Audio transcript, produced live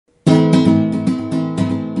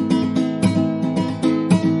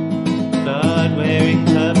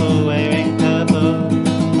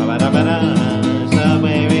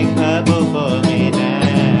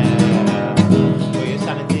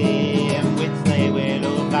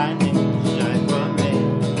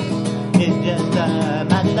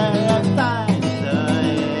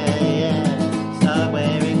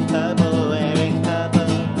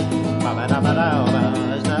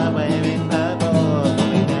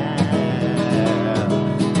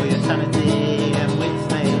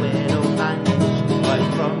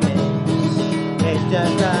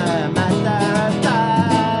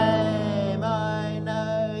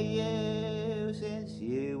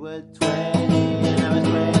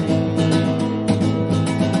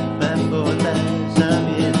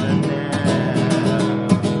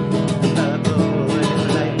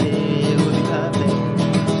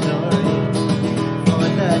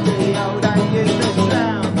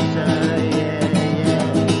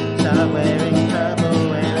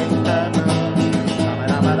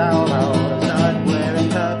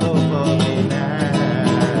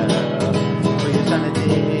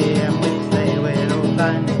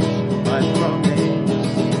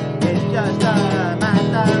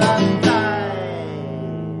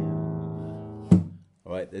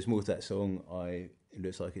there's more to that song. It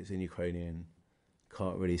looks like it's in Ukrainian.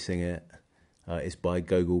 Can't really sing it. It's by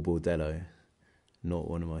Gogol Bordello. Not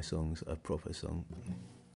one of my songs, a proper song.